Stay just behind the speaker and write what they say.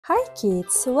Hi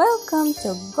kids, welcome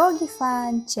to Gogi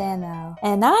Fun channel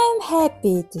and I am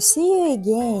happy to see you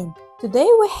again. Today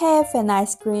we have an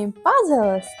ice cream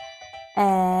puzzles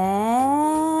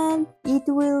and it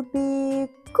will be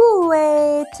cool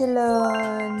way to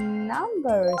learn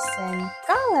numbers and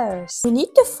colors. We need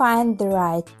to find the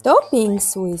right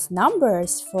toppings with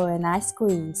numbers for an ice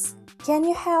cream. Can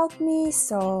you help me?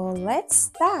 So let's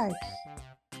start.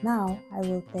 Now I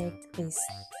will take this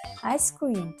ice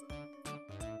cream.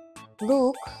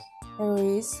 Look, there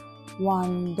is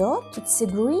one dot. It's a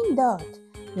green dot.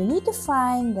 We need to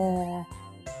find the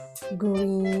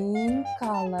green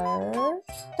color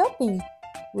topping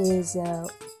with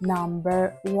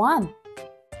number 1.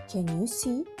 Can you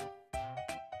see?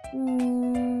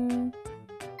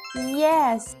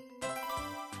 Yes.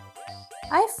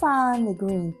 I found the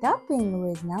green topping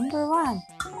with number 1.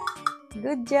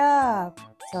 Good job.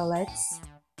 So let's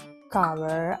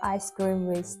cover ice cream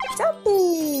with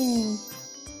topping.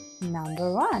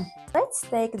 Number 1. Let's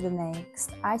take the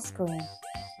next ice cream.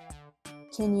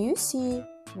 Can you see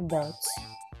the dots?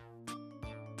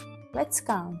 Let's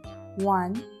count.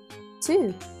 1,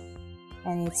 2.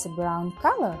 And it's a brown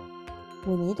color.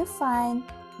 We need to find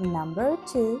number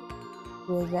 2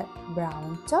 with a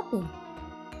brown topping.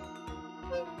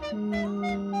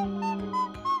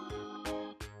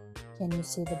 Can you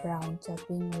see the brown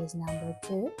topping with number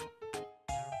 2?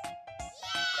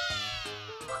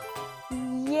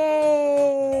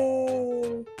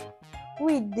 Yay!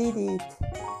 We did it!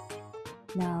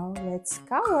 Now let's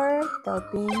cover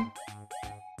topping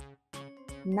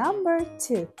number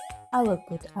 2. I will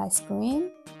put ice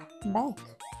cream back.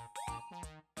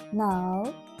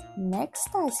 Now next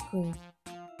ice cream.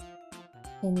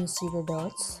 Can you see the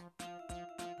dots?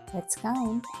 Let's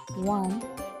count. 1,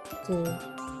 2,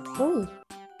 3.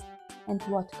 And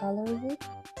what color is it?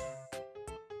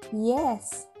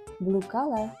 Yes, blue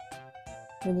color.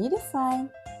 We need to find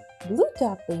blue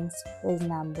toppings with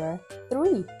number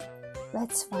 3.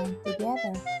 Let's find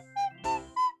together.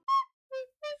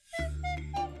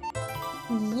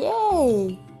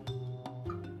 Yay!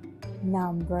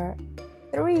 Number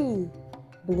 3,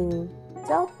 blue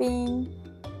topping.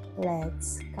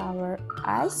 Let's cover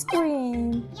ice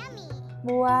cream. Yummy!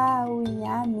 Wow,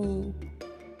 yummy!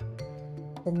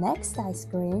 The next ice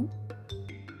cream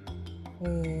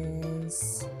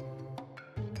is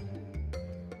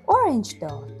orange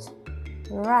dot.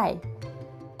 Right.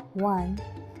 1,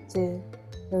 2,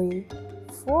 3,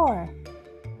 4.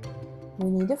 We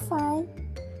need to find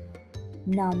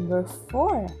number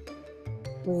 4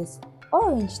 with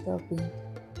orange topping.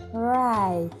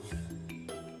 Right.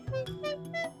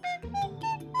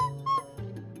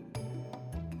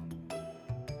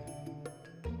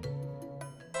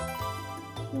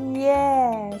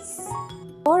 Yes.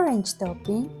 Orange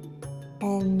topping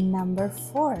and number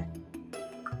 4.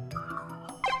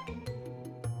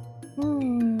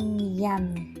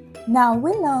 Yummy. Now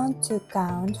we learn to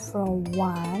count from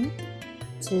 1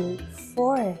 to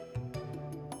 4.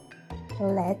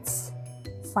 Let's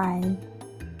find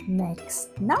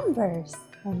next numbers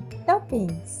and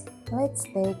toppings. Let's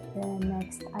take the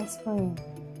next ice cream.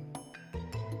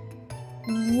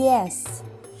 Yes,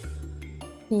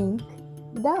 pink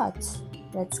dots.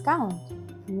 Let's count.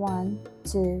 1,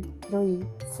 2, 3,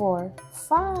 4,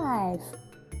 5.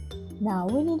 Now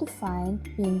we need to find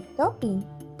pink topping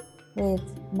with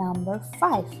number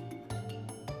 5.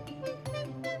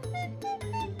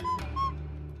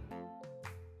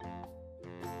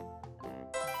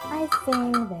 I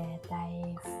think that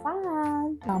I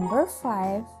found number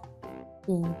 5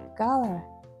 pink color.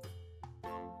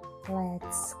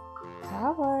 Let's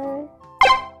cover.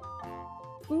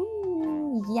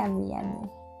 Yummy, yummy.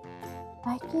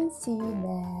 I can see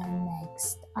the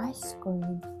next ice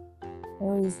cream.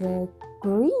 There is a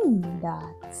green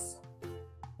dots.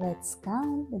 Let's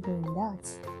count the green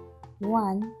dots.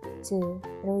 1, 2,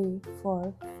 3,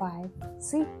 4, 5,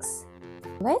 6.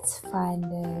 Let's find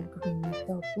the green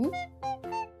topping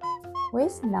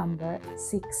with number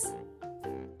 6.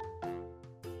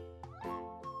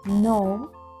 No.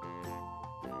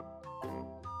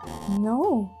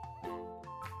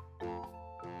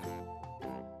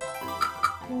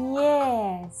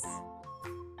 Yes.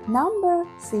 Number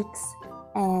 6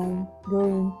 and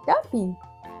green topping.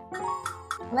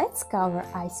 Let's cover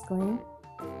ice cream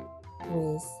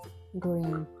with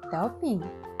green topping.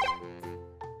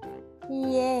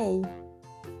 Yay!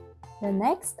 The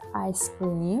next ice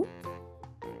cream,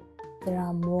 there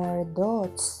are more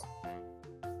dots.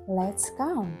 Let's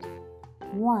count.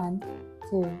 1,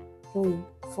 2, 3,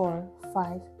 4,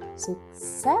 5, 6,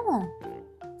 7.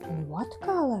 And what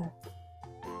color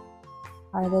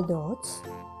are the dots?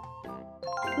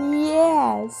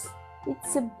 Yes,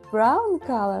 it's a brown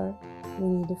color. We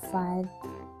need to find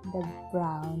the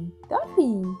brown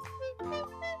topping.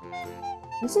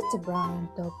 Is it a brown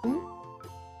topping?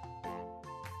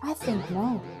 I think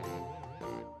no.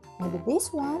 Maybe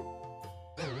this one?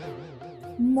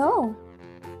 No.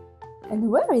 And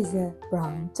where is the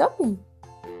brown topping?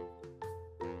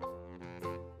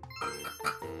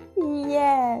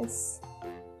 Yes.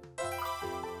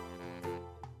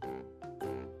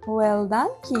 Well done,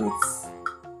 kids.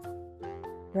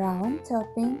 Brown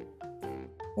topping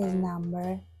is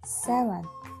number 7.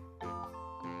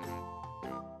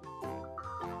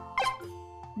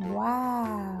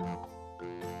 Wow.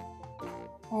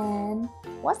 And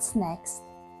what's next?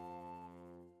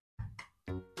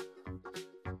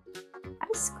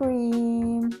 Ice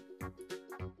cream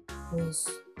with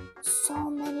so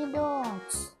many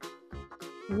dots.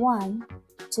 1,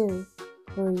 2,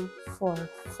 3, 4,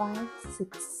 5,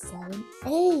 6, 7,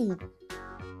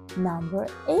 8. Number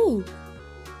 8.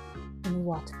 And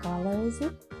what color is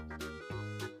it?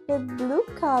 The blue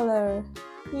color.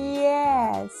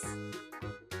 Yes.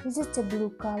 Is it a blue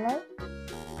color?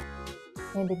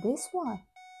 Maybe this one.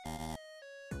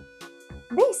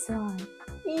 This one.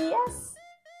 Yes.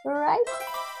 Right.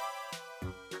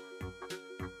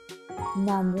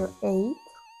 Number 8.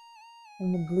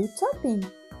 And the blue topping.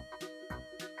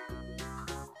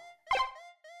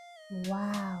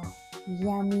 Wow.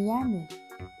 Yummy, yummy.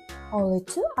 Only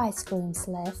 2 ice creams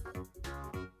left.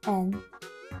 And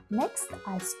next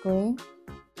ice cream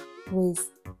with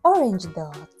orange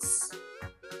dots.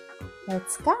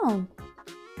 Let's count.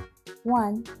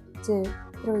 1, 2,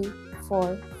 3,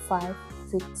 4, 5,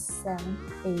 6,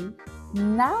 7, 8,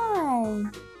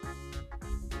 9.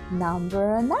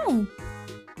 Number 9.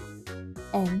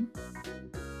 And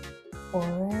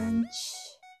orange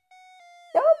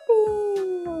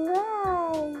topping.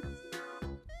 Right.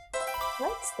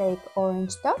 Let's take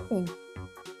orange topping.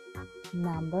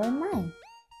 Number 9.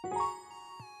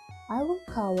 I will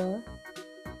cover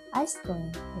ice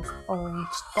cream with orange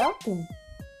topping.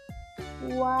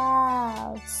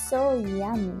 Wow, so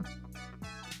yummy.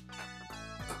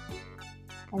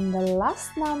 And the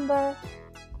last number.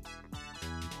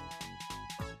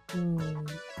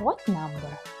 What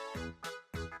number?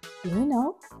 Do you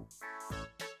know?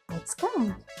 Let's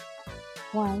count.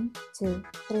 1, 2,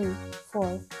 3,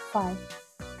 4, 5,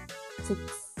 6,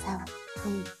 7,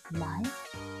 8, 9,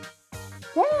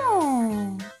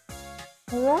 10.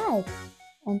 Right.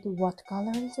 And what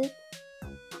color is it?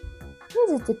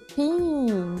 Is it a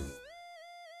pink?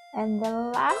 And the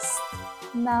last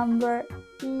number,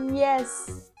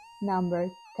 yes, number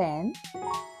 10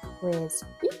 with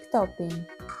pink topping.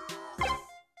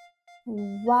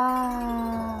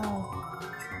 Wow!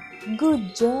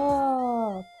 Good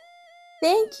job!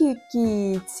 Thank you,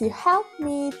 kids! You helped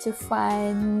me to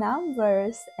find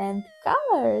numbers and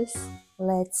colors.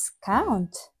 Let's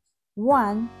count.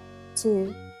 1,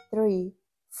 2, 3,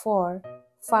 4,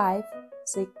 5,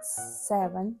 6,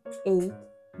 7, 8,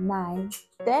 9,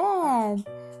 10.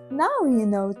 Now you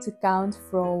know to count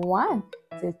from 1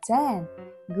 to 10.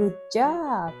 Good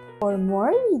job! For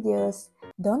more videos,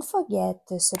 don't forget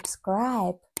to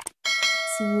subscribe.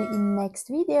 See you in next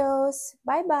videos.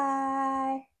 Bye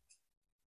bye!